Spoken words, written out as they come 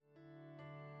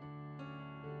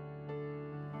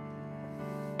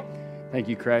Thank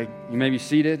you, Craig. You may be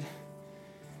seated.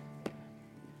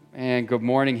 And good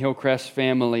morning, Hillcrest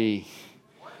family.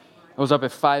 I was up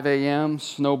at 5 a.m.,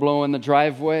 snow blowing the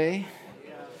driveway.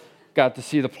 Got to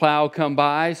see the plow come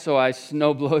by, so I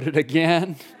snow blowed it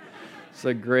again. It's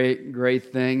a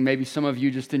great thing. Maybe some of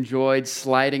you just enjoyed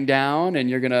sliding down, and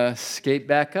you're going to skate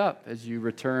back up as you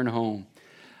return home.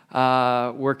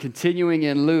 We're continuing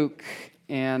in Luke,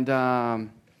 and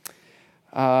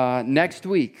next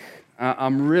week,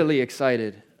 I'm really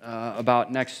excited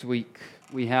about next week.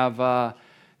 We have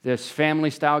this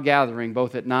family-style gathering,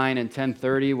 both at 9 and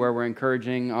 10:30, where we're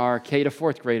encouraging our K to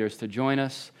 4th graders to join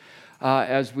us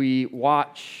as we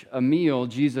watch a meal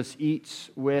Jesus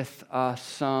eats with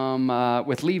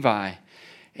with Levi,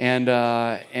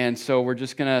 and so we're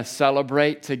just going to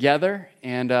celebrate together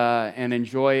and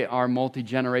enjoy our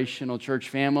multi-generational church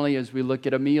family as we look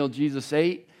at a meal Jesus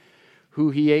ate, who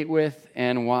he ate with,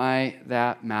 and why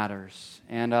that matters.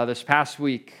 And this past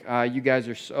week, you guys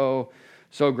are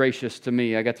so gracious to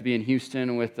me. I got to be in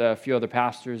Houston with a few other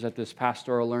pastors at this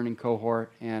pastoral learning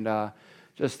cohort, and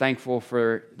just thankful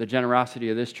for the generosity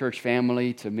of this church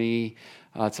family to me,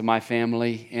 to my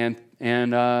family,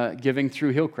 and giving through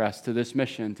Hillcrest to this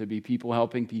mission to be people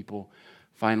helping people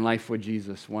find life with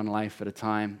Jesus, one life at a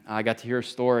time. I got to hear a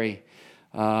story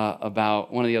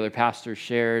about one of the other pastors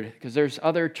shared, because there's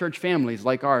other church families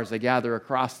like ours that gather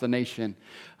across the nation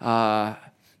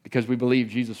because we believe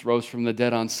Jesus rose from the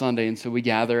dead on Sunday, and so we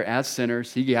gather as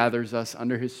sinners. He gathers us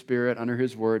under his Spirit, under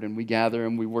his word, and we gather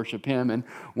and we worship him, and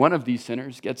one of these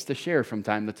sinners gets to share from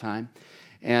time to time.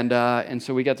 And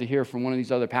so we got to hear from one of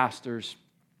these other pastors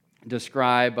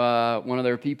describe one of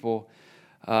their people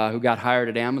who got hired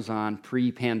at Amazon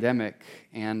pre-pandemic,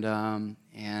 and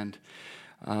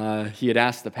he had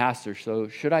asked the pastor, so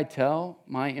should I tell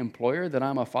my employer that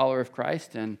I'm a follower of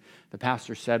Christ? And the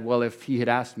pastor said, well, if he had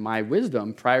asked my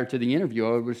wisdom prior to the interview,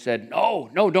 I would have said, no,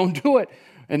 don't do it.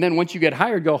 And then once you get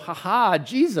hired, go,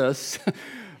 Jesus.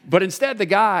 But instead, the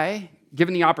guy,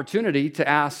 given the opportunity to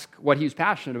ask what he was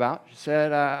passionate about,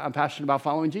 said, I'm passionate about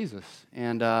following Jesus.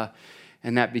 And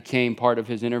that became part of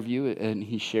his interview, and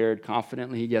he shared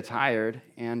confidently. He gets hired,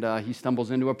 and he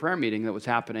stumbles into a prayer meeting that was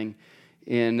happening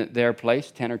in their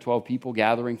place, 10 or 12 people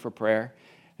gathering for prayer.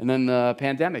 And then the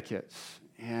pandemic hits,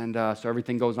 and so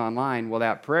everything goes online. Well,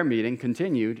 that prayer meeting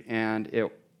continued, and it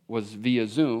was via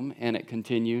Zoom, and it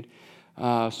continued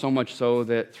so much so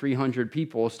that 300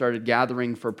 people started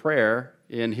gathering for prayer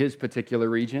in his particular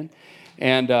region.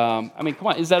 And, come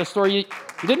on, is that a story? You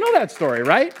didn't know that story,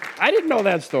 right? I didn't know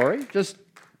that story. Just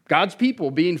God's people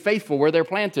being faithful where they're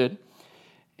planted.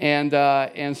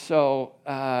 And so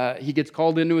he gets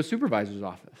called into a supervisor's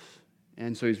office.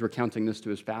 And so he's recounting this to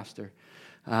his pastor.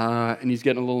 And he's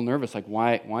getting a little nervous, like,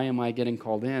 why am I getting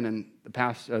called in? And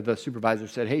the supervisor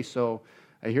said, hey, so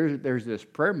I hear there's this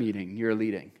prayer meeting you're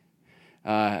leading.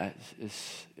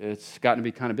 It's gotten to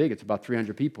be kind of big. It's about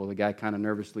 300 people. The guy kind of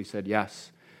nervously said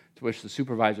yes, to which the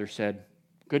supervisor said,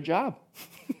 good job.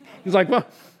 He's like, well,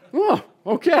 oh,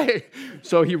 okay.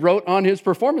 So he wrote on his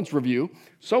performance review,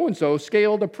 so-and-so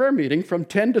scaled a prayer meeting from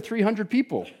 10 to 300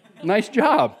 people. Nice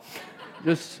job.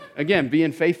 Just, again,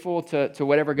 being faithful to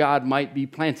whatever God might be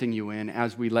planting you in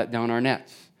as we let down our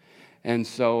nets. And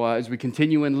so as we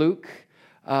continue in Luke,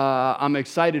 I'm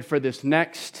excited for this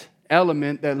next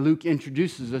element that Luke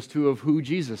introduces us to of who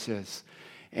Jesus is.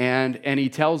 And he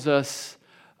tells us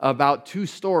about two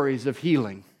stories of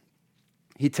healing.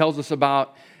 He tells us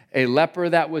about a leper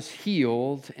that was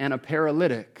healed and a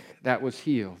paralytic that was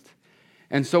healed.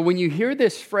 And so when you hear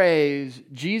this phrase,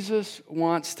 Jesus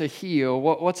wants to heal,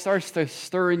 what starts to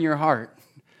stir in your heart?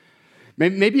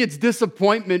 Maybe it's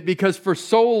disappointment because for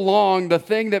so long, the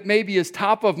thing that maybe is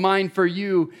top of mind for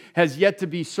you has yet to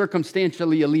be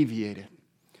circumstantially alleviated.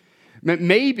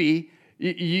 Maybe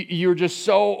you're just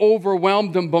so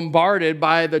overwhelmed and bombarded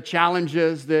by the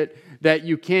challenges that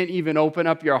you can't even open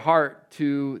up your heart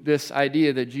to this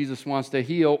idea that Jesus wants to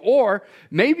heal. Or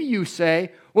maybe you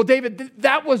say, well, David,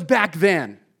 that was back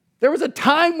then. There was a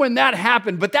time when that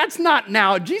happened, but that's not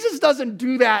now. Jesus doesn't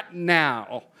do that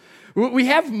now. We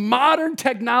have modern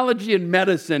technology and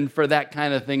medicine for that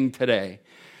kind of thing today.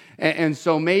 And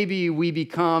so maybe we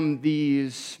become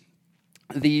these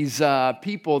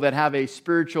people that have a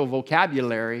spiritual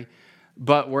vocabulary,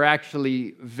 but we're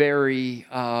actually very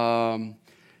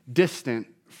distant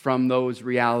from those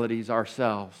realities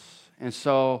ourselves. And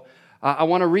so I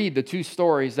want to read the two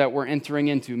stories that we're entering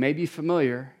into. Maybe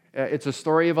familiar. It's a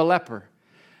story of a leper.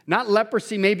 Not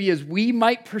leprosy maybe as we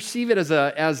might perceive it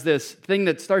as this thing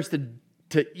that starts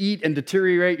to eat and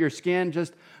deteriorate your skin,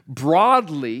 just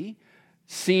broadly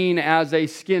seen as a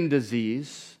skin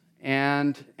disease.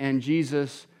 And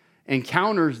Jesus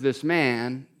encounters this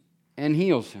man and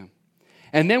heals him.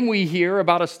 And then we hear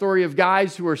about a story of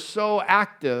guys who are so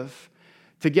active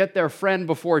to get their friend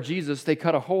before Jesus, they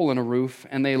cut a hole in a roof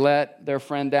and they let their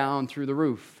friend down through the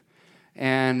roof.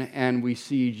 And we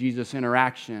see Jesus'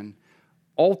 interaction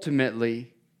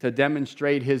ultimately to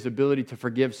demonstrate his ability to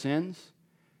forgive sins.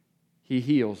 He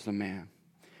heals the man.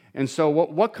 And so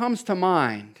what comes to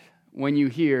mind when you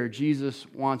hear Jesus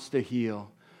wants to heal?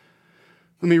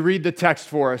 Let me read the text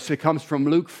for us. It comes from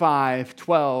Luke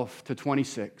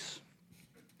 5:12-26.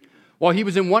 While he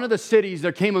was in one of the cities,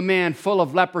 there came a man full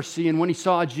of leprosy, and when he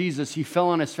saw Jesus, he fell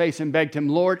on his face and begged him,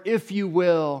 "Lord, if you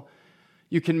will,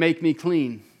 you can make me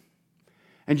clean."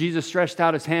 And Jesus stretched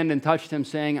out his hand and touched him,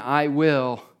 saying, "I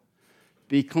will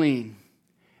be clean."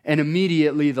 And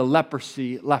immediately the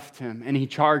leprosy left him, and he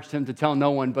charged him to tell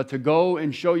no one, but to go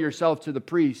and show yourself to the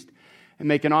priest and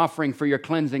make an offering for your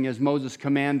cleansing as Moses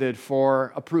commanded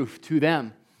for a proof to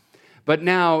them. But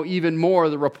now, even more,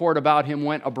 the report about him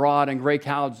went abroad, and great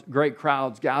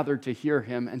crowds gathered to hear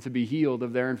him and to be healed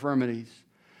of their infirmities.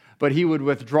 But he would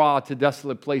withdraw to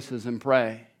desolate places and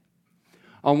pray.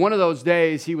 On one of those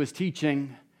days, he was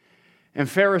teaching, and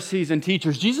Pharisees and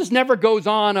teachers, Jesus never goes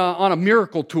on a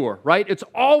miracle tour, right? It's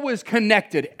always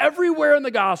connected. Everywhere in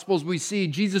the Gospels we see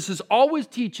Jesus is always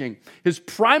teaching. His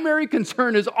primary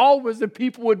concern is always that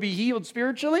people would be healed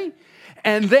spiritually.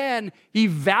 And then he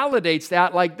validates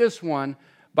that, like this one,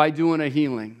 by doing a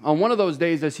healing. On one of those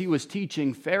days, as he was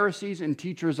teaching, Pharisees and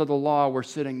teachers of the law were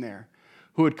sitting there,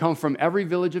 who had come from every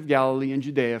village of Galilee and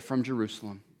Judea, from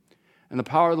Jerusalem. And the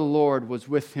power of the Lord was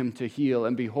with him to heal.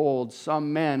 And behold,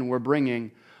 some men were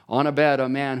bringing on a bed a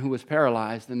man who was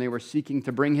paralyzed, and they were seeking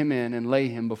to bring him in and lay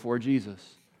him before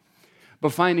Jesus.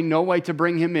 But finding no way to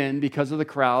bring him in because of the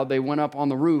crowd, they went up on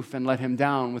the roof and let him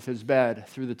down with his bed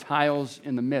through the tiles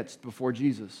in the midst before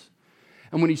Jesus.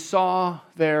 And when he saw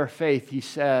their faith, he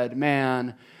said,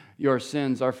 "Man, your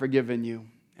sins are forgiven you."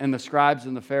 And the scribes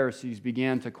and the Pharisees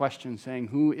began to question, saying,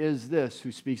 "Who is this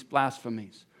who speaks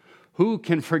blasphemies? Who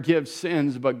can forgive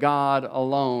sins but God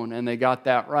alone?" And they got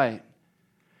that right.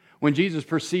 When Jesus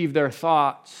perceived their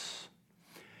thoughts,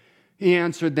 he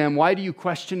answered them, "Why do you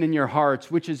question in your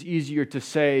hearts? Which is easier to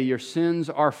say, 'Your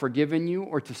sins are forgiven you,'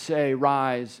 or to say,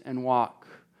 'Rise and walk'?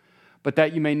 But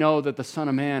that you may know that the Son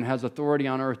of Man has authority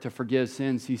on earth to forgive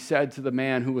sins," he said to the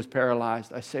man who was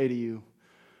paralyzed, "I say to you,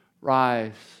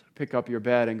 rise, pick up your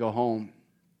bed, and go home."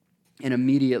 And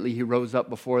immediately he rose up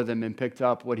before them and picked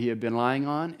up what he had been lying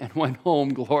on and went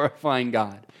home glorifying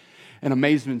God. And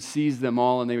amazement seized them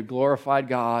all, and they glorified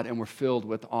God and were filled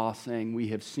with awe, saying, "We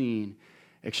have seen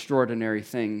extraordinary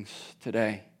things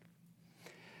today."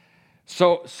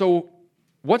 So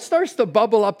what starts to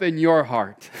bubble up in your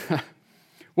heart?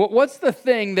 What's the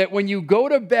thing that when you go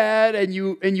to bed and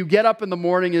you get up in the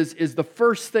morning is the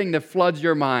first thing that floods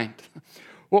your mind?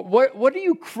 What do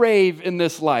you crave in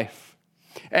this life?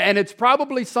 And it's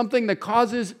probably something that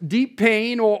causes deep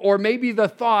pain, or maybe the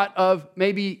thought of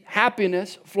maybe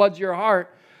happiness floods your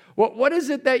heart. What is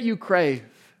it that you crave?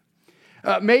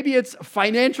 Maybe it's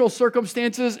financial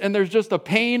circumstances and there's just a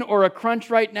pain or a crunch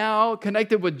right now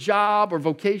connected with job or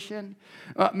vocation.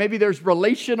 Maybe there's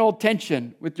relational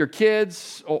tension with your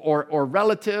kids or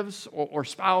relatives or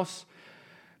spouse.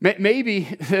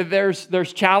 Maybe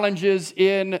there's challenges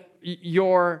in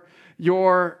your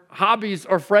hobbies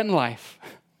or friend life.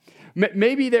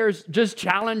 Maybe there's just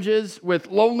challenges with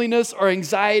loneliness or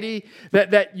anxiety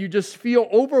that you just feel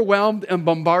overwhelmed and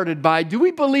bombarded by. Do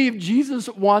we believe Jesus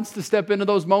wants to step into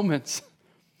those moments?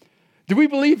 Do we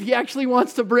believe he actually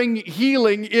wants to bring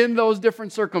healing in those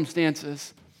different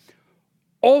circumstances?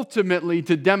 Ultimately,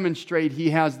 to demonstrate he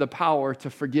has the power to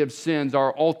forgive sins,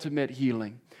 our ultimate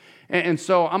healing. And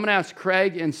so I'm going to ask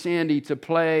Craig and Sandy to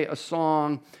play a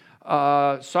song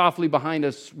softly behind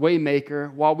us,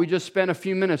 Waymaker, while we just spend a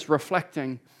few minutes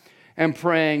reflecting and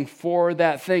praying for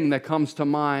that thing that comes to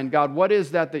mind. God, what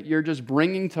is that you're just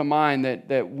bringing to mind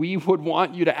that we would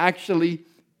want you to actually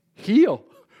heal?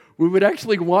 We would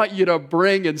actually want you to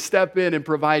bring and step in and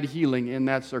provide healing in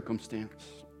that circumstance.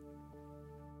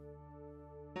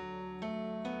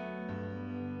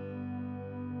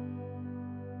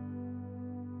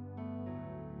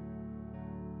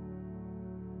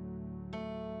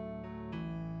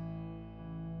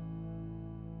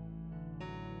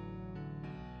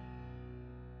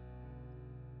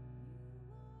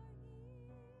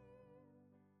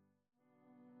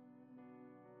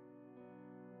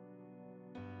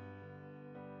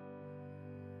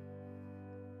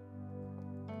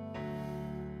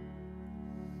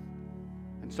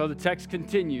 So the text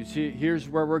continues. Here's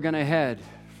where we're going to head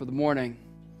for the morning.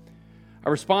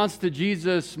 A response to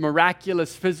Jesus'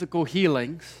 miraculous physical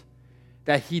healings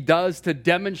that he does to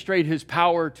demonstrate his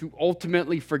power to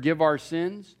ultimately forgive our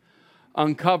sins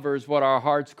uncovers what our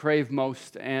hearts crave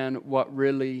most and what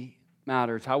really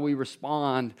matters. How we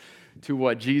respond to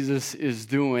what Jesus is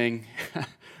doing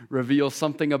reveals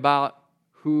something about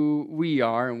who we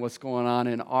are and what's going on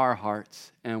in our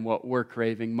hearts and what we're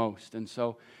craving most. And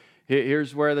so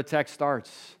here's where the text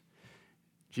starts.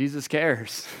 Jesus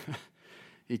cares.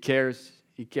 He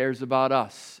cares about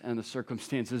us and the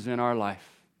circumstances in our life.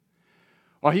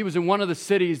 While he was in one of the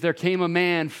cities, there came a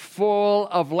man full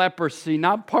of leprosy,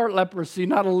 not part leprosy,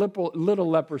 not a little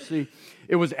leprosy.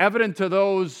 It was evident to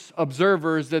those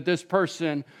observers that this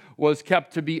person was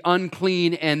kept to be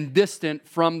unclean and distant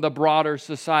from the broader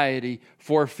society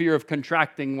for fear of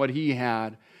contracting what he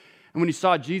had. And when he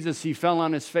saw Jesus, he fell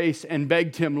on his face and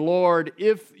begged him, "Lord,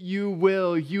 if you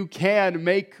will, you can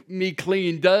make me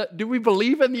clean." Do we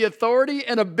believe in the authority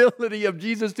and ability of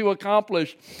Jesus to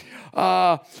accomplish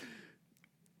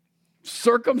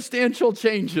circumstantial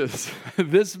changes?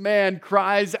 This man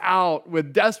cries out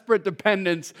with desperate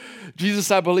dependence, "Jesus,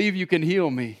 I believe you can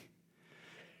heal me."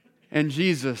 And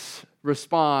Jesus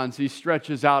responds. He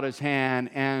stretches out his hand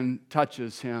and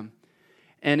touches him.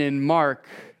 And in Mark,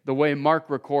 the way Mark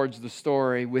records the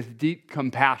story, with deep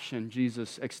compassion,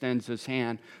 Jesus extends his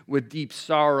hand. With deep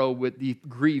sorrow, with deep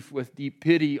grief, with deep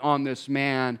pity on this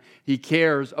man, he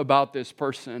cares about this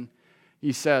person.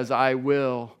 He says, "I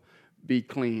will be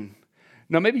clean."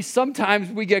 Now, maybe sometimes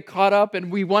we get caught up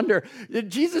and we wonder,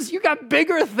 Jesus, you got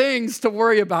bigger things to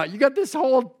worry about. You got this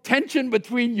whole tension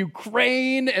between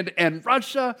Ukraine and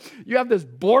Russia. You have this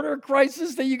border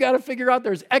crisis that you got to figure out.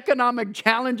 There's economic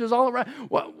challenges all around.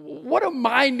 What do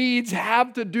my needs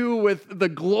have to do with the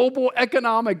global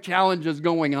economic challenges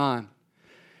going on?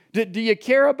 Do you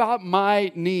care about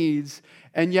my needs?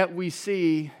 And yet we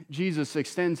see Jesus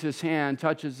extends his hand,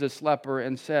 touches this leper,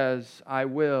 and says, "I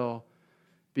will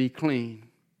be clean,"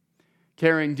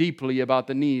 caring deeply about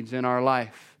the needs in our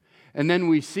life. And then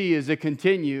we see as it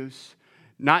continues,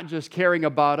 not just caring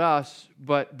about us,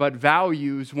 but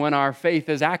values when our faith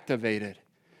is activated.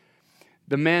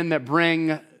 The men that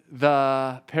bring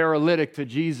the paralytic to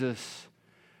Jesus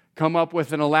come up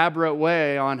with an elaborate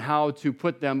way on how to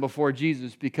put them before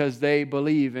Jesus because they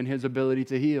believe in his ability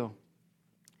to heal.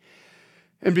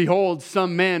 And behold,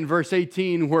 some men, verse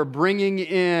 18, were bringing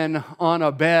in on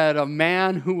a bed a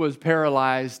man who was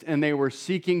paralyzed, and they were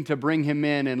seeking to bring him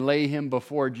in and lay him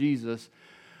before Jesus.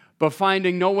 But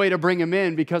finding no way to bring him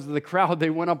in because of the crowd, they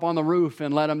went up on the roof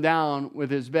and let him down with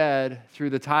his bed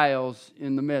through the tiles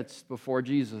in the midst before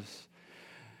Jesus.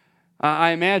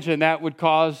 I imagine that would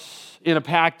cause, in a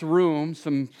packed room,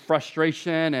 some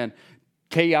frustration and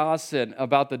chaos and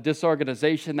about the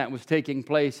disorganization that was taking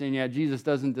place, and yet Jesus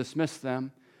doesn't dismiss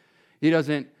them. He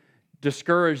doesn't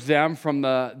discourage them from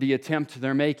the attempt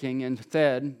they're making.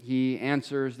 Instead, he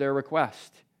answers their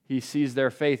request. He sees their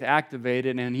faith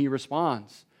activated and he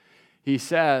responds. He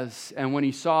says, and when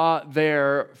he saw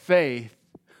their faith,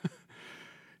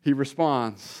 he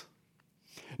responds.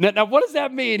 Now, what does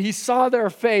that mean? He saw their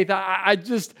faith. I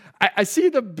see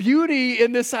the beauty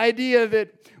in this idea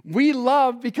that we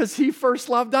love because he first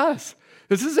loved us.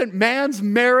 This isn't man's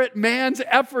merit, man's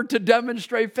effort to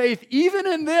demonstrate faith. Even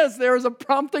in this, there is a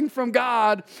prompting from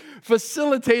God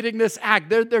facilitating this act.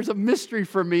 There's a mystery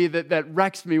for me that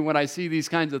wrecks me when I see these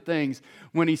kinds of things.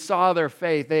 When he saw their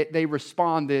faith, they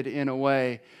responded in a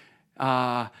way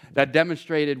that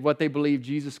demonstrated what they believed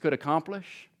Jesus could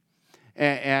accomplish.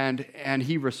 And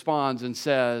he responds and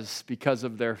says, because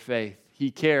of their faith,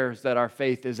 he cares that our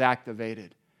faith is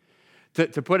activated.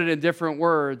 To put it in different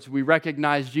words, we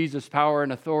recognize Jesus' power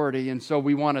and authority, and so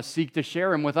we want to seek to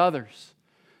share him with others,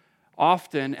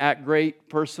 often at great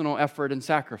personal effort and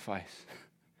sacrifice.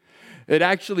 It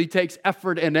actually takes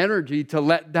effort and energy to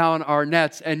let down our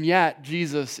nets, and yet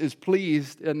Jesus is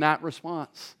pleased in that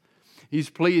response. He's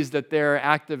pleased at their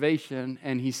activation,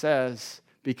 and he says,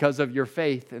 because of your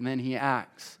faith, and then he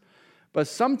acts. But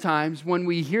sometimes when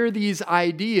we hear these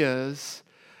ideas,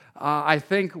 I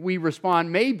think we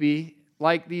respond maybe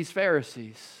like these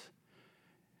Pharisees.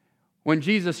 When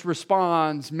Jesus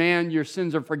responds, "Man, your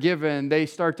sins are forgiven," they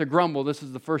start to grumble. This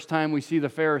is the first time we see the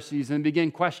Pharisees and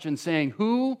begin questioning, saying,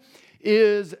 "Who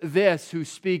is this who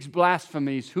speaks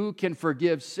blasphemies? Who can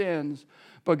forgive sins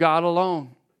but God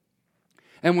alone?"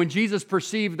 And when Jesus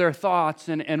perceived their thoughts,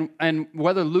 and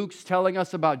whether Luke's telling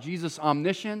us about Jesus'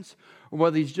 omniscience, or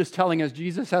whether he's just telling us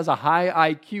Jesus has a high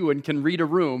IQ and can read a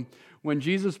room, when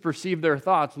Jesus perceived their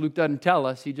thoughts, Luke doesn't tell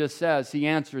us, he just says, he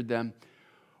answered them,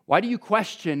 "Why do you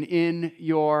question in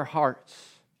your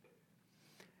hearts?"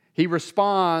 He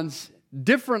responds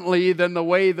differently than the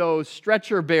way those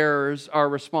stretcher bearers are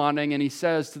responding. And he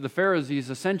says to the Pharisees,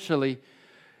 essentially,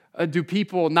 do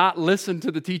people not listen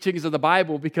to the teachings of the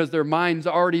Bible because their mind's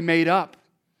already made up?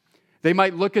 They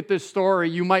might look at this story,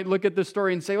 you might look at this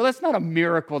story and say, well, that's not a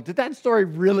miracle. Did that story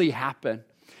really happen?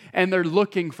 And they're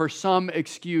looking for some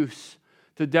excuse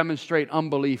to demonstrate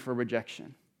unbelief or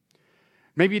rejection.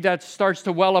 Maybe that starts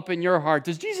to well up in your heart.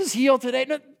 Does Jesus heal today?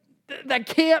 No, that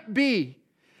can't be.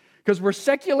 Because we're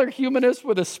secular humanists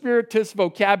with a spiritist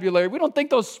vocabulary. We don't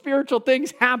think those spiritual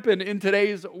things happen in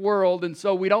today's world. And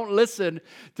so we don't listen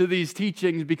to these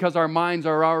teachings because our minds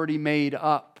are already made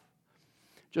up,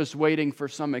 just waiting for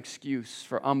some excuse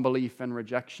for unbelief and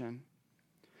rejection.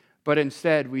 But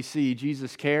instead, we see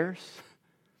Jesus cares,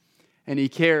 and he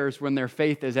cares when their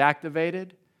faith is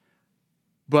activated.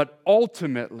 But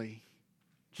ultimately,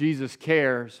 Jesus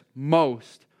cares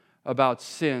most about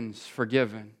sins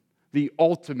forgiven, the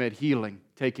ultimate healing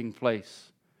taking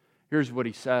place. Here's what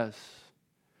he says.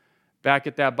 Back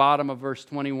at that bottom of verse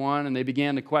 21, and they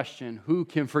began to question, who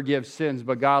can forgive sins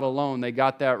but God alone? They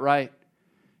got that right,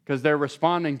 because they're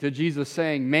responding to Jesus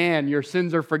saying, man, your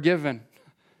sins are forgiven.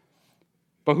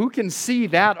 But who can see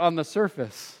that on the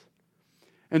surface?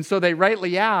 And so they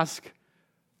rightly ask,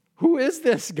 who is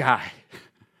this guy?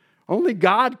 Only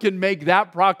God can make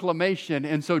that proclamation.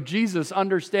 And so Jesus,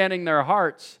 understanding their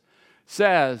hearts,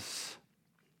 says,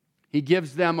 he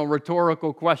gives them a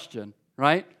rhetorical question,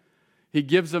 right? He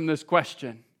gives them this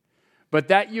question. But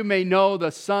that you may know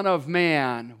the Son of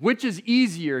Man, which is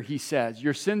easier, he says,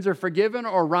 your sins are forgiven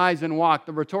or rise and walk?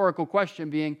 The rhetorical question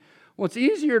being, well, it's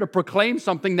easier to proclaim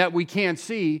something that we can't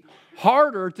see,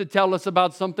 harder to tell us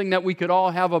about something that we could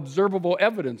all have observable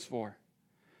evidence for.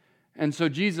 And so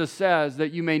Jesus says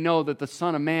that you may know that the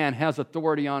Son of Man has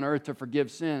authority on earth to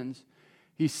forgive sins.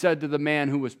 He said to the man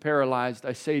who was paralyzed,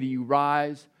 I say to you,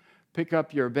 rise, pick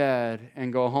up your bed,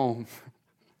 and go home.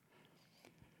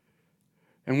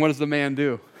 And what does the man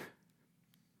do?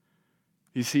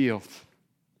 He's healed.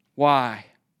 Why?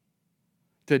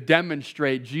 To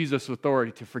demonstrate Jesus'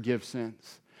 authority to forgive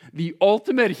sins. The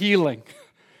ultimate healing.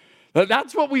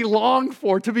 That's what we long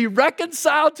for, to be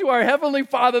reconciled to our Heavenly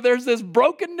Father. There's this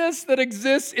brokenness that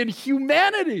exists in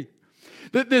humanity.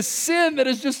 This sin that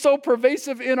is just so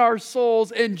pervasive in our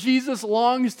souls, and Jesus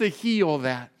longs to heal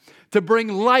that, to bring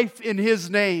life in His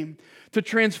name, to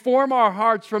transform our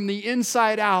hearts from the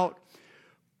inside out.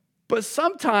 But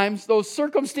sometimes those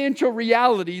circumstantial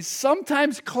realities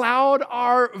sometimes cloud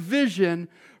our vision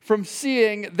from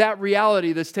seeing that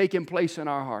reality that's taking place in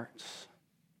our hearts.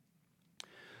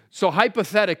 So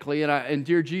hypothetically, and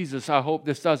dear Jesus, I hope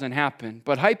this doesn't happen,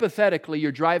 but hypothetically,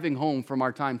 you're driving home from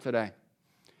our time today.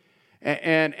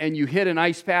 And you hit an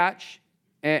ice patch,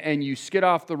 and you skid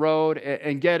off the road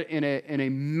and get in a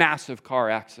massive car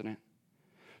accident.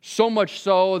 So much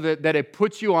so that it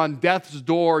puts you on death's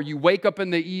door. You wake up in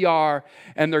the ER,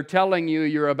 and they're telling you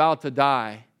you're about to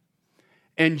die.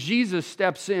 And Jesus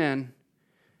steps in,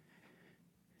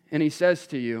 and He says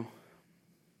to you,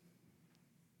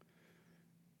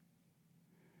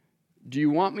 do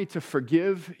you want me to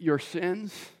forgive your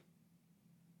sins,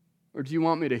 or do you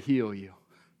want me to heal you?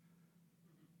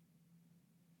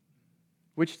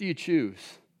 Which do you choose?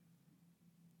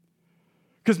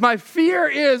 Because my fear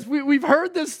is, we've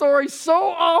heard this story so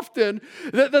often,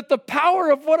 that the power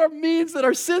of what it means that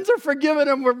our sins are forgiven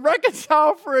and we're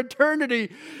reconciled for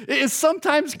eternity is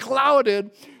sometimes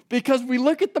clouded because we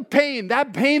look at the pain.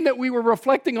 That pain that we were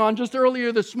reflecting on just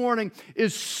earlier this morning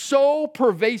is so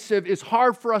pervasive, it's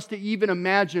hard for us to even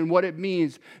imagine what it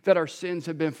means that our sins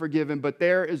have been forgiven. But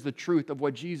there is the truth of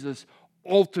what Jesus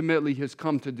ultimately has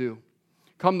come to do.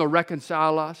 Come to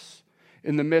reconcile us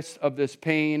in the midst of this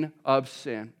pain of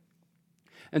sin.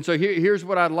 And so here's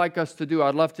what I'd like us to do.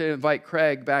 I'd love to invite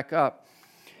Craig back up.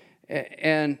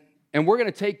 And we're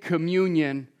going to take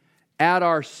communion at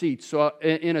our seats. So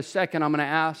in a second, I'm going to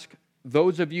ask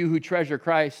those of you who treasure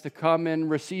Christ to come and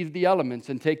receive the elements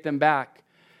and take them back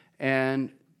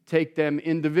and take them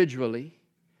individually.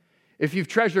 If you've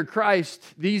treasured Christ,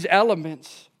 these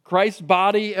elements, Christ's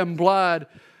body and blood,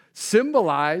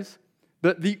 symbolize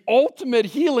the ultimate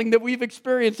healing that we've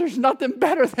experienced. There's nothing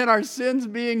better than our sins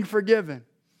being forgiven.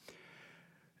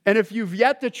 And if you've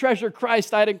yet to treasure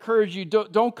Christ, I'd encourage you,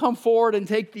 don't come forward and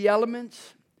take the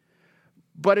elements,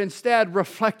 but instead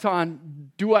reflect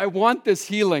on, do I want this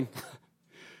healing?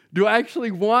 Do I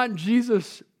actually want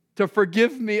Jesus to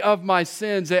forgive me of my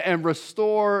sins and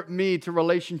restore me to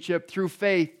relationship through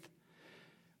faith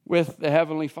with the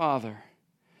Heavenly Father?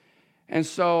 And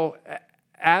so,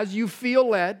 as you feel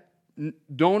led,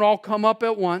 don't all come up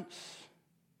at once.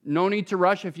 No need to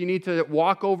rush. If you need to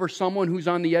walk over someone who's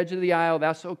on the edge of the aisle,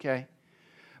 that's okay.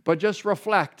 but just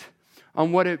reflect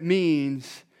on what it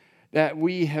means that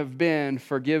we have been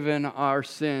forgiven our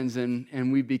sins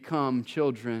and we become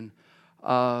children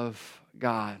of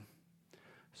God.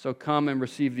 So come and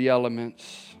receive the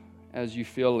elements as you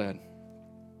feel led.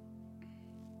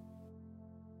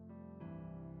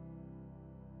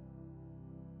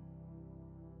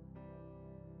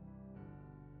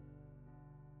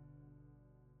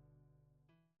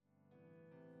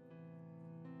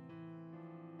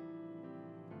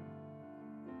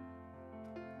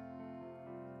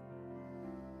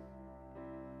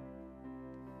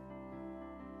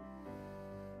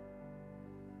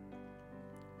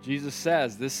 Jesus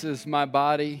says, "This is my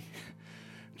body,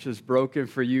 which is broken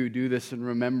for you. Do this in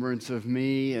remembrance of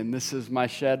me. And this is my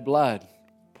shed blood,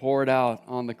 poured out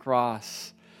on the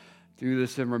cross. Do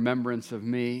this in remembrance of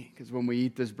me." Because when we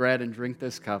eat this bread and drink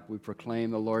this cup, we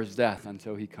proclaim the Lord's death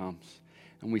until he comes.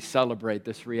 And we celebrate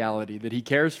this reality that he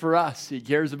cares for us. He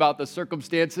cares about the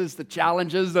circumstances, the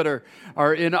challenges that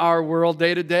are in our world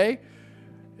day to day.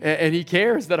 And he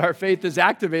cares that our faith is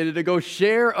activated to go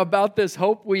share about this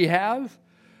hope we have,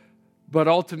 but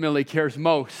ultimately cares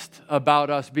most about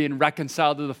us being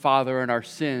reconciled to the Father and our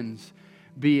sins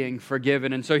being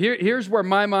forgiven. And so here's where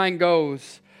my mind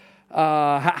goes.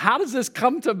 How does this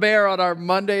come to bear on our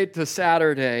Monday to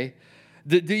Saturday?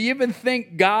 Do you even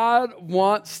think God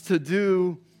wants to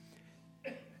do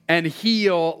and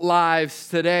heal lives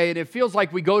today? And it feels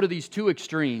like we go to these two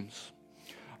extremes.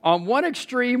 On one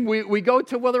extreme, we go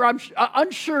to whether I'm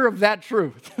unsure of that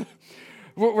truth.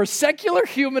 We're secular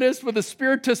humanists with a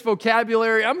spiritist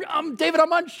vocabulary. David,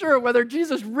 I'm unsure whether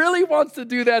Jesus really wants to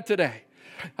do that today.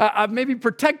 I've maybe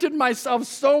protected myself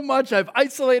so much. I've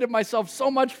isolated myself so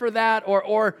much for that.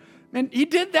 Or man, he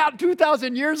did that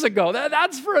 2,000 years ago.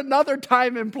 That's for another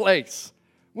time and place.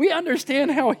 We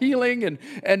understand how healing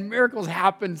and miracles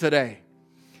happen today.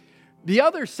 The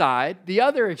other side, the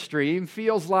other extreme,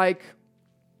 feels like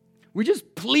we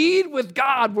just plead with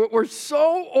God. We're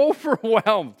so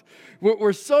overwhelmed.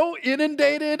 We're so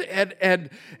inundated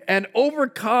and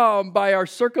overcome by our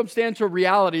circumstantial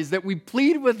realities that we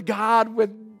plead with God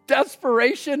with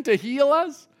desperation to heal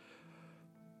us.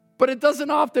 But it doesn't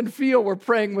often feel we're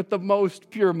praying with the most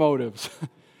pure motives.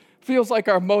 Feels like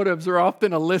our motives are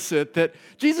often illicit, that,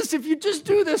 Jesus, if you just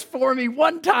do this for me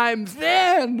one time,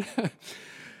 then.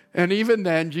 And even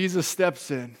then, Jesus steps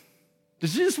in.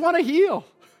 Does he just want to heal?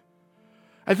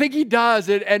 I think he does,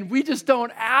 and we just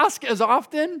don't ask as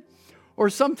often. Or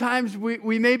sometimes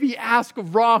we maybe ask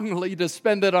wrongly to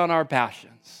spend it on our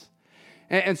passions.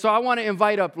 And so I want to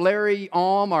invite up Larry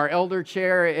Alm, our elder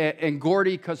chair, and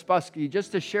Gordy Kospuski,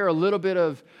 just to share a little bit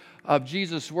of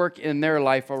Jesus' work in their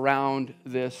life around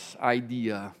this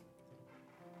idea.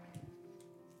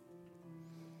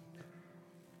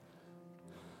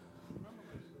 Remember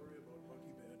my story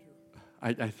about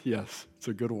Bucky Badger? Yes, it's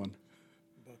a good one.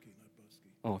 Bucky, not Busky.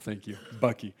 Oh, thank you.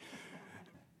 Bucky.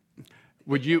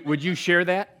 Would you share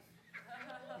that?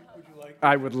 Would you like?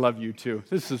 I would love you too.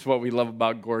 This is what we love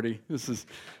about Gordy. This is.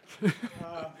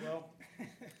 Well, okay.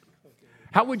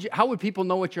 How would people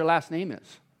know what your last name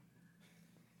is?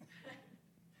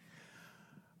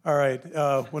 All right.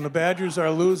 When the Badgers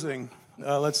are losing,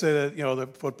 let's say that the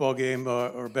football game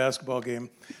or basketball game,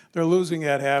 they're losing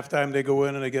at halftime. They go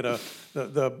in and they get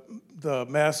the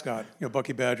mascot.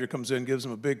 Bucky Badger comes in, gives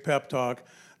them a big pep talk.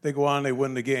 They go on, they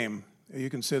win the game. You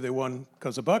can say they won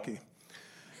because of Bucky.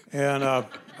 And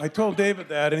I told David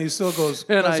that, and he still goes,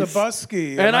 because of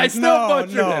Busky. And I still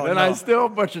butchered it. And no. I still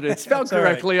butchered it. It's spelled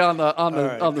correctly on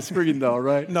the screen, though,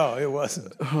 right? No, it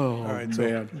wasn't. Oh, all right,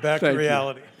 man. So back to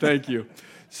reality. Thank you.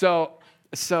 So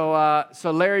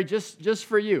Larry, just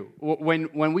for you,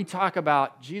 when we talk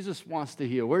about Jesus wants to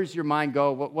heal, where does your mind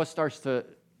go? What starts to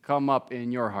come up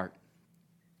in your heart?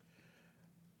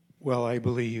 Well, I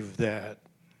believe that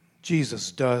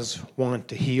Jesus does want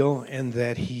to heal, and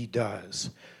that he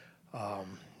does.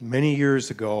 Many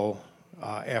years ago,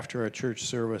 after a church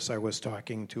service, I was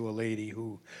talking to a lady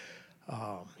who,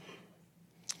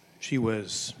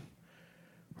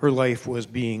 her life was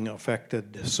being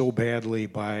affected so badly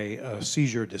by a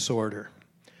seizure disorder.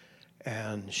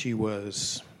 And she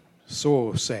was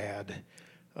so sad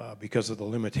because of the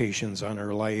limitations on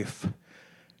her life.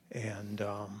 And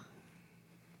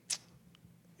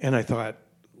I thought,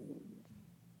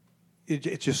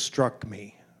 it just struck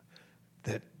me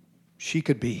that she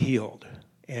could be healed.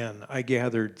 And I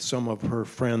gathered some of her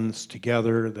friends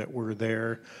together that were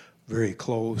there, very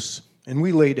close, and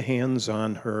we laid hands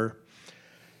on her,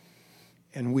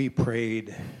 and we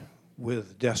prayed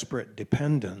with desperate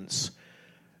dependence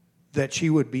that she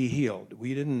would be healed.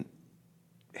 We didn't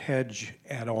hedge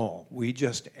at all. We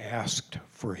just asked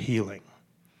for healing.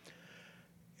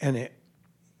 And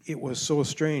it was so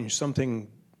strange. Something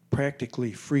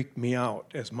practically freaked me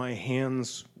out as my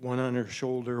hands, one on her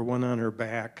shoulder, one on her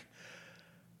back,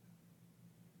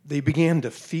 they began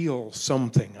to feel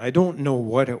something. I don't know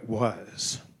what it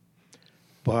was,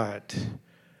 but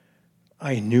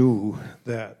I knew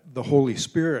that the Holy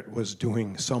Spirit was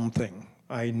doing something.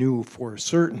 I knew for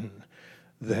certain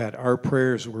that our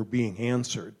prayers were being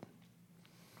answered.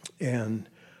 And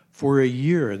for a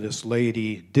year, this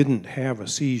lady didn't have a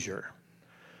seizure.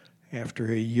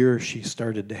 After a year, she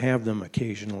started to have them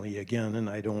occasionally again, and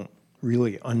I don't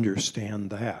really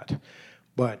understand that.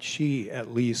 But she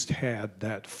at least had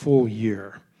that full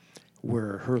year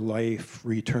where her life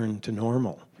returned to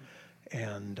normal.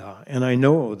 And I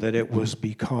know that it was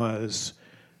because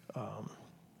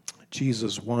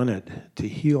Jesus wanted to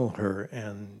heal her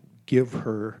and give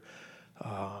her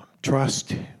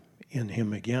trust in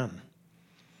him again.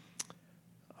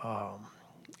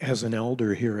 As an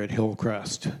elder here at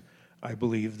Hillcrest, I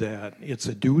believe that it's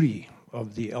a duty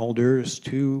of the elders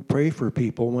to pray for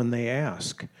people when they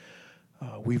ask.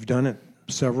 We've done it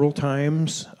several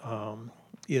times.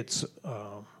 It's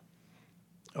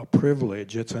a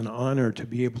privilege, it's an honor to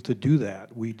be able to do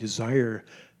that. We desire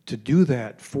to do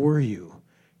that for you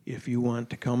if you want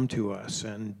to come to us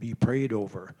and be prayed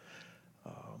over.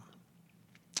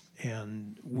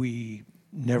 And we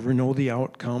never know the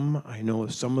outcome. I know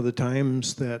some of the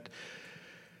times that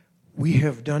we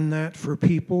have done that for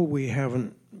people, we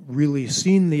haven't really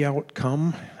seen the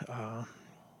outcome.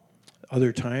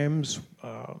 Other times,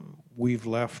 we've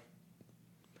left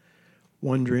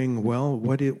wondering, well,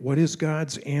 what is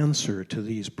God's answer to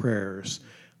these prayers?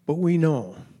 But we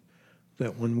know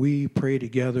that when we pray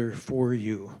together for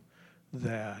you,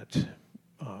 that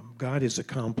God is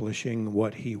accomplishing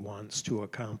what he wants to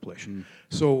accomplish.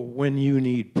 So when you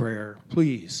need prayer,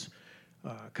 please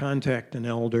contact an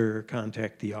elder,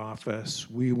 contact the office.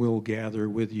 We will gather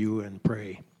with you and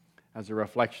pray. As a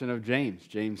reflection of James,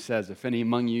 James says, if any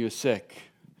among you is sick,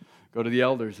 go to the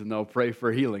elders and they'll pray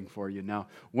for healing for you. Now,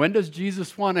 when does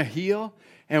Jesus want to heal?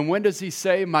 And when does he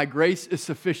say, my grace is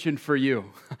sufficient for you?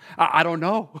 I don't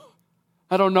know.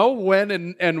 I don't know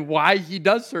when and why he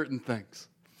does certain things.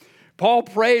 Paul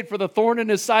prayed for the thorn in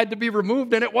his side to be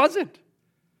removed, and it wasn't.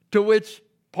 To which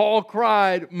Paul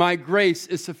cried, my grace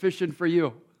is sufficient for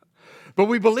you. But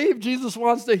we believe Jesus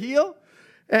wants to heal.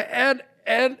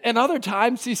 And other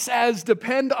times he says,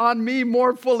 depend on me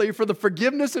more fully for the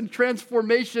forgiveness and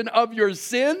transformation of your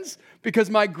sins, because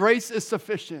my grace is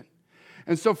sufficient.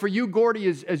 And so for you, Gordy,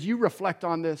 as you reflect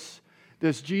on this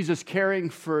Jesus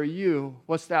caring for you,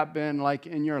 what's that been like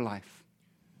in your life?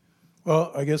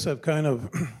 Well, I guess I've kind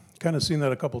of seen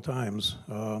that a couple times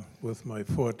with my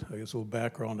foot. I guess a little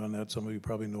background on that. Some of you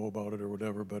probably know about it or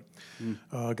whatever, but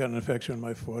I got an infection in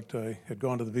my foot. I had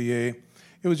gone to the VA.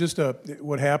 It was just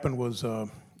what happened was I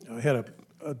had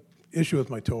a issue with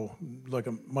my toe, like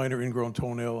a minor ingrown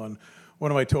toenail on one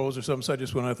of my toes or something. So I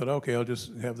just went, I thought, okay, I'll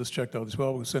just have this checked out.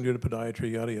 Well, we'll send you to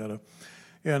podiatry, yada, yada.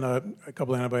 And a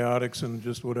couple antibiotics and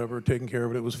just whatever, taking care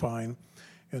of it. It was fine.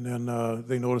 And then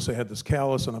they noticed I had this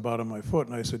callus on the bottom of my foot.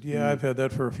 And I said, yeah, I've had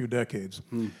that for a few decades.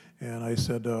 And I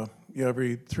said, yeah,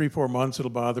 every 3-4 months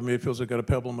it'll bother me. It feels like I got a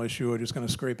pebble in my shoe. I'm just going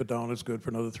to scrape it down. It's good for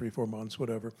another 3-4 months,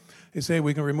 whatever. They say,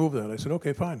 we can remove that. I said,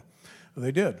 okay, fine. Well,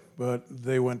 they did, but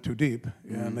they went too deep.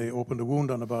 And they opened a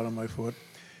wound on the bottom of my foot.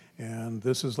 And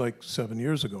this is like 7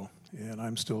 years ago. And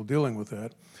I'm still dealing with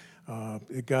that.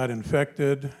 It got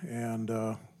infected, and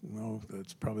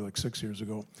it's probably like 6 years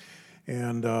ago.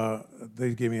 And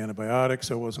they gave me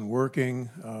antibiotics. I wasn't working.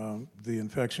 The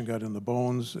infection got in the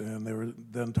bones, and they were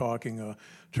then talking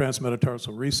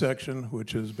transmetatarsal resection,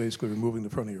 which is basically removing the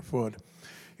front of your foot.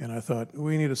 And I thought,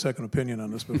 we need a second opinion on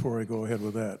this before I go ahead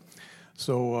with that.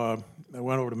 So I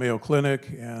went over to Mayo Clinic,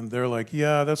 and they're like,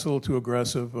 yeah, that's a little too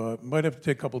aggressive. Might have to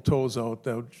take a couple toes out.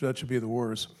 That should be the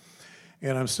worst.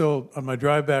 And I'm still, on my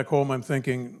drive back home, I'm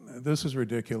thinking, this is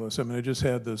ridiculous. I mean, I just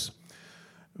had this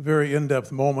very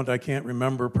in-depth moment. I can't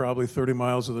remember probably 30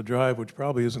 miles of the drive, which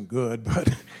probably isn't good,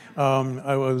 but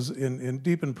I was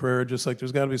deep in prayer, just like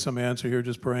there's got to be some answer here,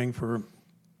 just praying for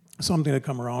something to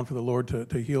come around for the Lord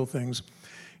to heal things.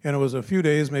 And it was a few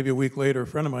days, maybe a week later, a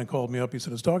friend of mine called me up. He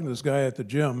said, I was talking to this guy at the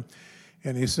gym,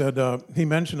 and he said he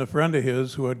mentioned a friend of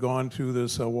his who had gone to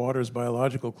this Waters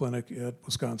Biological Clinic at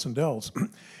Wisconsin Dells.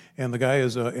 And the guy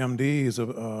is a MD, he's a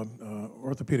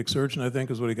orthopedic surgeon, I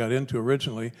think, is what he got into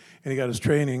originally. And he got his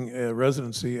training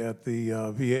residency at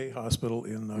the VA hospital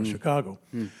in Chicago.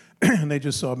 And they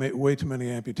just saw way too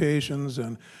many amputations.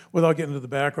 And without getting into the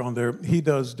background there, he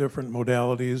does different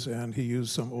modalities, and he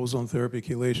used some ozone therapy,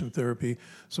 chelation therapy,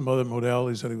 some other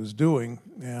modalities that he was doing.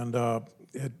 And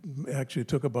it actually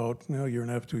took about a year and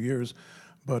a half, 2 years,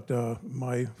 but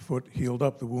my foot healed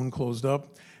up, the wound closed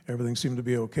up, everything seemed to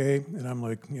be okay, and I'm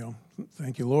like,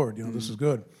 thank you, Lord, this is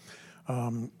good.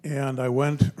 And I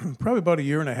went probably about a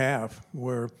year and a half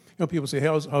where, people say, hey,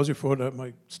 how's your foot?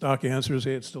 My stock answer is,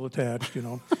 hey, it's still attached,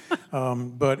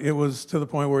 But it was to the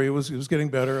point where it was getting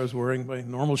better. I was wearing my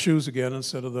normal shoes again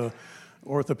instead of the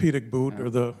orthopedic boot or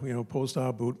the,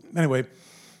 post-op boot. Anyway,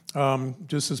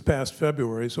 just this past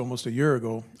February, so almost a year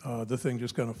ago, the thing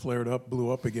just kind of flared up,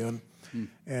 blew up again.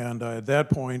 And at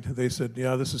that point, they said,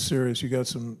 yeah, this is serious. You got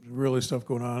some really stuff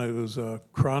going on. It was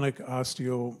chronic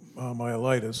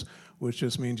osteomyelitis, which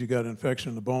just means you got an infection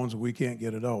in the bones and we can't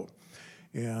get it out.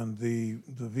 And the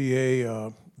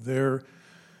VA, their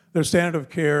standard of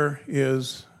care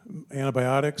is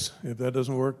antibiotics. If that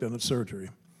doesn't work, then it's surgery.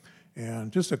 And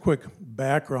just a quick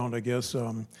background, I guess.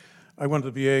 I went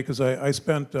to the VA because I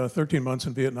spent 13 months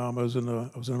in Vietnam. I was in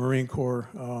a Marine Corps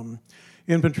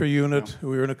infantry unit.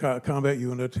 We were in a combat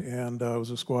unit, and I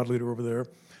was a squad leader over there.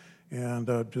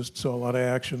 And just saw a lot of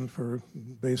action for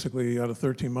basically out of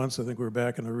 13 months. I think we were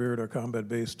back in the rear at our combat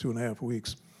base 2.5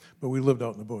 weeks. But we lived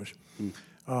out in the bush.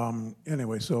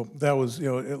 Anyway, so that was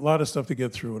a lot of stuff to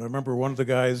get through. And I remember one of the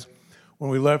guys, when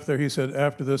we left there, he said,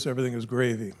 after this, everything is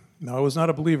gravy. Now, I was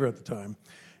not a believer at the time.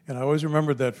 And I always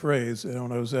remembered that phrase.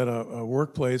 When I was at a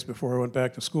workplace before I went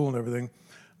back to school and everything,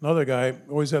 another guy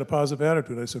always had a positive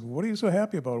attitude. I said, what are you so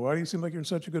happy about? Why do you seem like you're in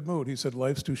such a good mood? He said,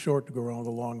 life's too short to go around with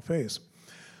a long face.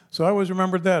 So I always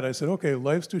remembered that. I said, okay,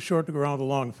 life's too short to go around with a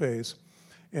long face.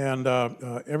 And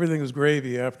everything is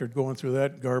gravy after going through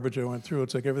that garbage I went through.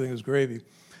 It's like everything is gravy.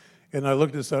 And I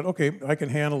looked at this and thought, okay, I can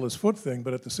handle this foot thing.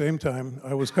 But at the same time,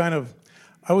 I was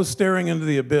staring into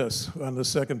the abyss on the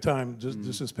second time just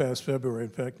this past February. In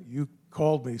fact, you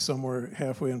called me somewhere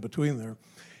halfway in between there,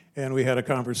 and we had a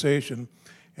conversation.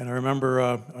 And I remember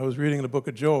I was reading the book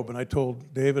of Job, and I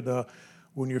told David,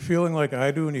 when you're feeling like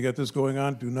I do and you get this going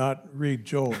on, do not read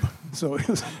Job. So it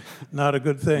was not a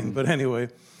good thing. But anyway,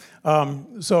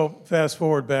 so fast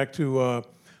forward back to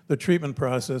the treatment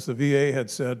process. The VA had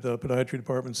said, the podiatry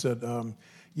department said,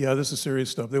 yeah, this is serious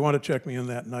stuff. They want to check me in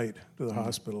that night to the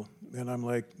hospital. And I'm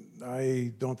like,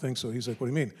 I don't think so. He's like, what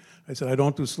do you mean? I said, I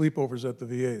don't do sleepovers at the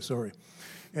VA, sorry.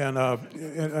 And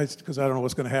because I don't know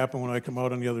what's going to happen when I come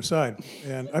out on the other side.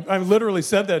 And I literally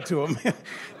said that to him.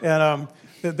 And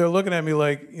they're looking at me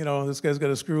like, this guy's got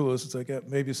a screw loose. It's like, yeah,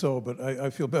 maybe so, but I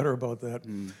feel better about that.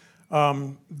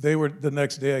 They were, the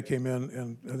next day I came in,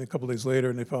 and I think a couple days later,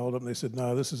 and they followed up, and they said,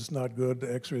 no, this is not good,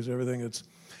 the x-rays, everything.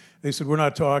 They said, we're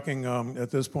not talking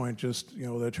at this point just,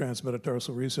 that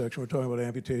transmetatarsal resection. We're talking about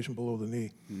amputation below the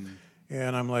knee.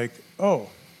 And I'm like, oh,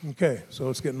 okay, so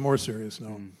it's getting more serious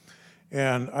now.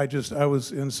 And I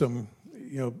was in some,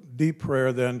 deep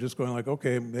prayer then, just going like,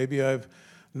 okay, maybe I've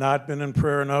not been in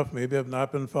prayer enough. Maybe I've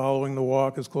not been following the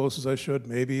walk as close as I should.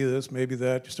 Maybe this, maybe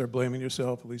that. You start blaming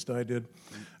yourself. At least I did.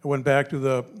 I went back to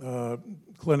the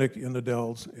clinic in the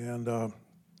Dells, and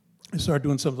I started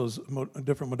doing some of those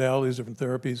different modalities, different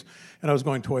therapies, and I was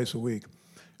going twice a week.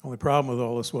 Only problem with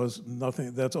all this was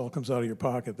nothing. That's all comes out of your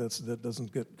pocket. That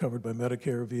doesn't get covered by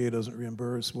Medicare. VA doesn't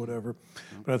reimburse, whatever.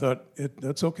 But I thought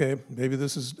that's okay. Maybe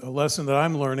this is a lesson that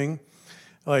I'm learning.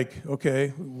 Like, okay,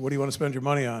 what do you want to spend your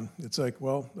money on? It's like,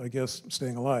 well, I guess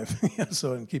staying alive,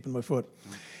 so and keeping my foot.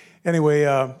 Anyway,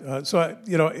 it's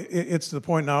to the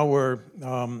point now where,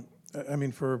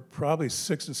 for probably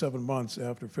 6 to 7 months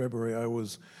after February, I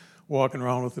was walking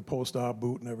around with the post-op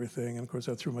boot and everything, and of course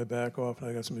I threw my back off, and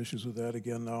I got some issues with that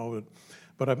again now.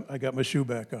 But I got my shoe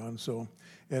back on, so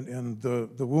and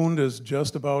the wound is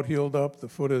just about healed up. The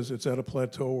foot it's at a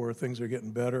plateau where things are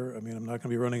getting better. I'm not going to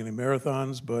be running any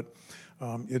marathons, but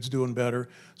it's doing better.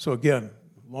 So again,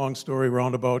 long story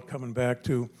roundabout, coming back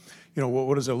to,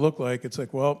 what does it look like? It's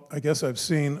like, well, I guess I've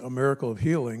seen a miracle of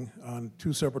healing on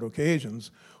 2 separate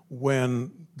occasions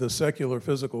when the secular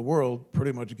physical world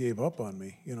pretty much gave up on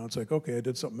me. It's like, okay, I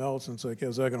did something else, and it's like,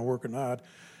 is that going to work or not?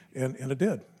 And it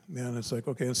did. And it's like,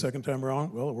 okay, the second time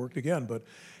around, well, it worked again. But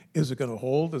is it going to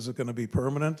hold? Is it going to be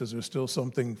permanent? Is there still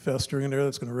something festering in there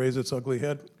that's going to raise its ugly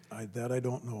head? I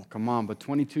don't know. Come on, but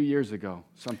 22 years ago,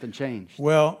 something changed.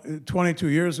 Well, 22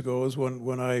 years ago is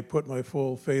when I put my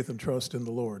full faith and trust in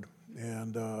the Lord.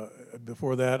 And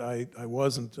before that, I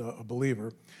wasn't a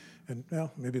believer. And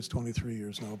maybe it's 23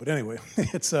 years now. But anyway,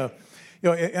 it's when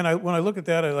I look at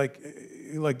that, I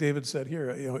like David said here,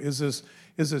 is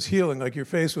this healing? Like you're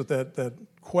faced with that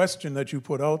question that you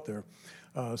put out there.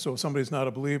 So if somebody's not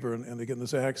a believer and they get in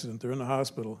this accident, they're in the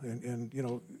hospital,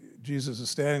 and Jesus is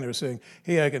standing there saying,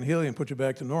 hey, I can heal you and put you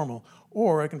back to normal,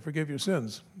 or I can forgive your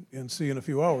sins and see you in a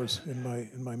few hours in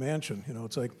my mansion.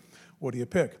 It's like, what do you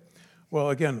pick? Well,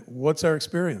 again, what's our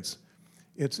experience?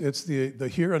 It's the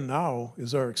here and now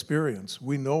is our experience.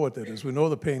 We know what that is. We know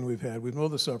the pain we've had. We know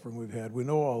the suffering we've had. We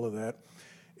know all of that.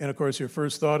 And of course, your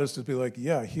first thought is to be like,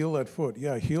 yeah, heal that foot.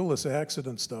 Yeah, heal this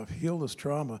accident stuff. Heal this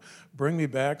trauma. Bring me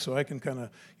back so I can kind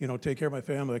of, take care of my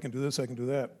family. I can do this. I can do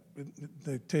that.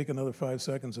 They take another 5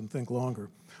 seconds and think longer.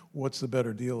 What's the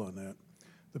better deal on that?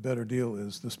 The better deal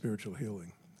is the spiritual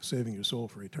healing, saving your soul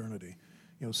for eternity.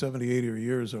 70, 80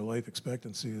 years, our life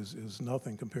expectancy is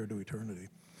nothing compared to eternity.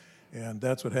 And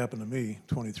that's what happened to me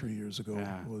 23 years ago.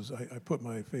 Yeah. Was I put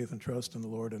my faith and trust in the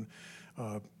Lord, and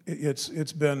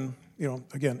it's been,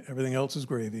 again, everything else is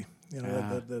gravy.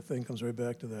 That thing comes right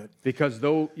back to that. Because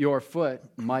though your foot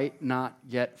might not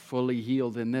get fully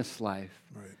healed in this life,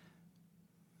 Right.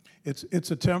 It's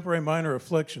a temporary minor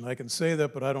affliction. I can say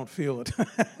that, but I don't feel it.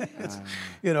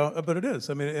 But it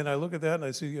is. I mean, and I look at that and I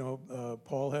see,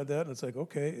 Paul had that, and it's like,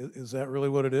 okay, is that really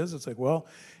what it is? It's like, well,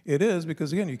 it is,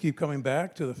 because again, you keep coming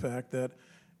back to the fact that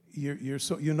you're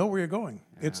so, where you're going.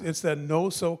 Yeah. It's that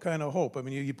know-so kind of hope. I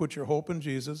mean, you put your hope in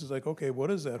Jesus. It's like, okay,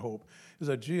 what is that hope? Is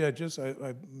that,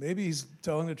 I maybe he's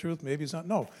telling the truth, maybe he's not.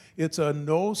 No, it's a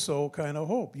know-so kind of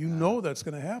hope. You know that's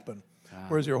going to happen.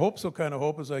 Whereas your hope-so kind of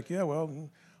hope is like, yeah, well,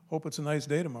 hope it's a nice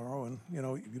day tomorrow, and you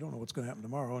don't know what's going to happen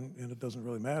tomorrow, and it doesn't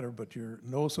really matter. But your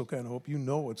know-so kind of hope,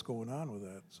 what's going on with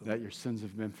that. So that your sins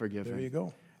have been forgiven. there you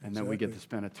go. And that we get to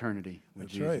spend eternity with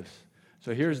That's Jesus. right.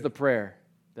 So here's the prayer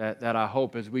that I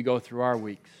hope as we go through our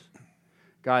weeks.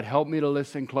 God, help me to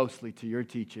listen closely to your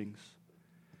teachings,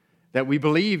 that we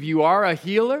believe you are a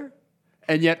healer,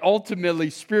 and yet ultimately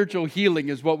spiritual healing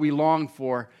is what we long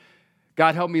for.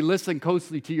 God, help me listen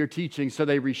closely to your teachings so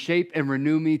they reshape and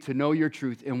renew me to know your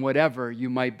truth in whatever you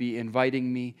might be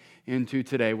inviting me into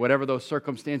today, whatever those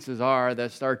circumstances are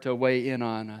that start to weigh in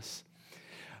on us.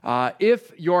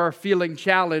 If you're feeling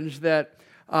challenged that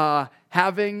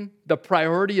having the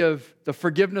priority of the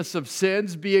forgiveness of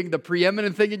sins being the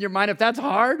preeminent thing in your mind, if that's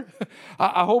hard,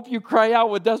 I hope you cry out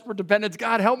with desperate dependence,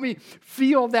 God, help me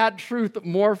feel that truth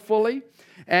more fully,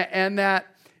 and that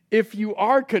if you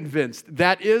are convinced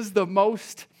that is the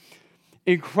most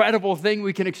incredible thing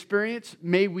we can experience,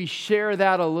 may we share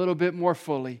that a little bit more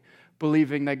fully,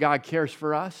 believing that God cares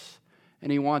for us and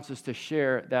he wants us to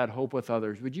share that hope with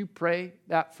others. Would you pray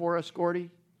that for us, Gordy?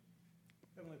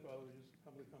 Heavenly Father, we just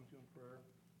humbly come to you in prayer.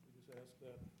 We just ask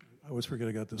that. I always forget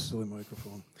I got this silly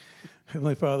microphone.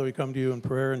 Heavenly Father, we come to you in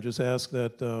prayer and just ask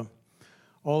that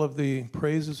all of the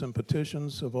praises and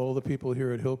petitions of all the people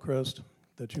here at Hillcrest,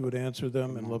 that you would answer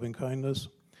them in loving kindness.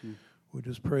 We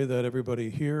just pray that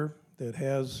everybody here that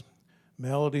has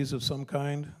maladies of some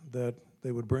kind, that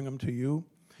they would bring them to you.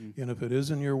 And if it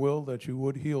is in your will, that you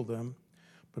would heal them.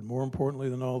 But more importantly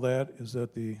than all that is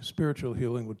that the spiritual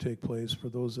healing would take place for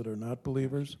those that are not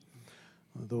believers,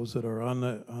 those that are on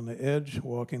the edge,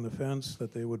 walking the fence,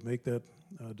 that they would make that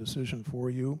decision for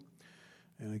you.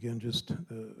 And again, just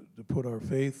to put our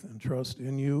faith and trust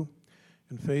in you.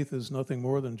 And faith is nothing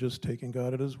more than just taking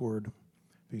God at his word.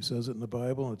 If he says it in the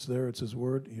Bible, it's there, it's his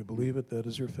word, you believe it, that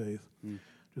is your faith.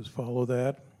 Just follow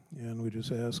that, and we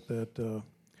just ask that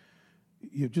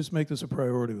you just make this a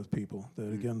priority with people,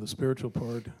 that again, the spiritual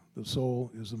part, the soul,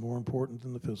 is the more important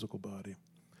than the physical body.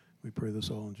 We pray this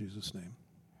all in Jesus' name.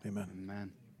 Amen.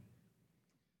 Amen.